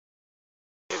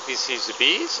This is the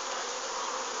bees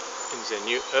in their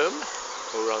new home,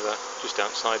 or rather just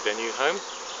outside their new home.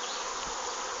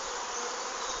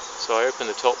 So I open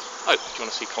the top. Oh, do you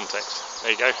want to see context?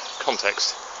 There you go,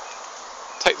 context.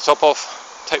 Take the top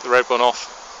off, take the red one off,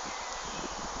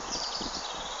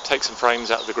 take some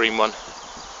frames out of the green one,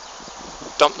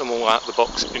 dump them all out of the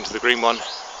box into the green one,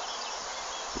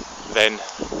 then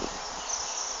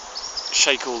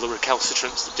shake all the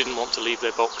recalcitrants that didn't want to leave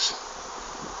their box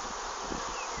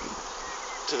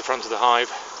to the front of the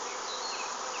hive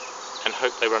and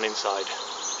hope they run inside.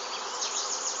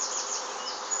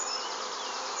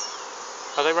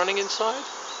 Are they running inside?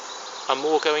 Are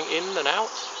more going in than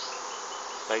out?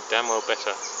 They damn well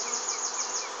better.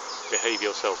 Behave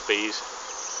yourself, bees.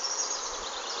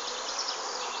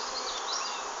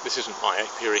 This isn't my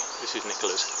apiary, this is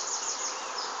Nikola's.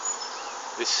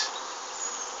 This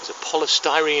is a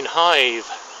polystyrene hive,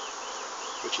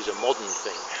 which is a modern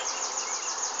thing.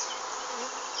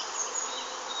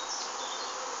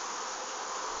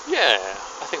 Yeah,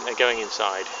 I think they're going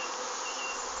inside.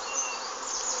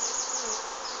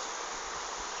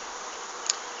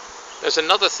 There's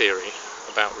another theory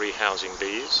about rehousing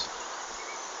bees,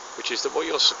 which is that what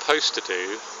you're supposed to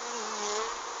do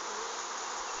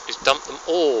is dump them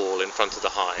all in front of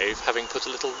the hive, having put a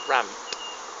little ramp,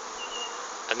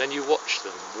 and then you watch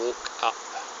them walk up.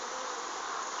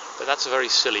 But that's a very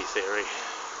silly theory,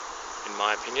 in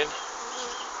my opinion.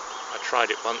 I tried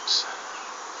it once.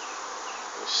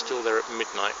 I was still there at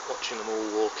midnight watching them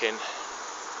all walk in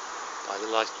by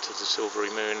the light of the silvery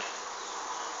moon.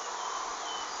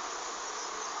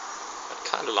 I'd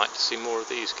kind of like to see more of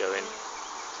these go in.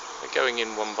 They're going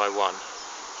in one by one.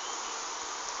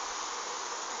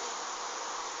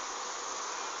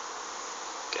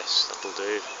 Guess that'll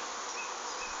do.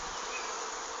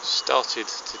 Started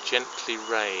to gently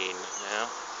rain now.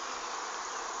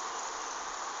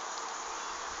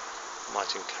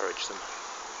 Might encourage them.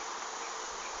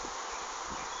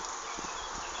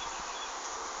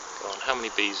 Go on, how many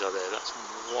bees are there? That's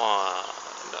one.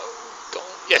 No, go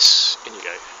on. Yes, in you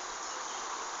go.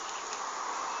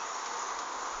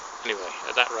 Anyway,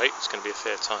 at that rate, it's going to be a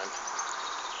fair time.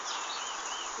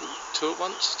 Ooh, two at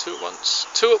once, two at once,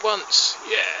 two at once!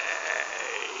 Yay!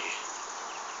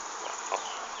 Wow.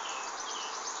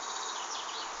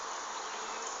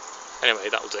 Anyway,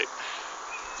 that'll do.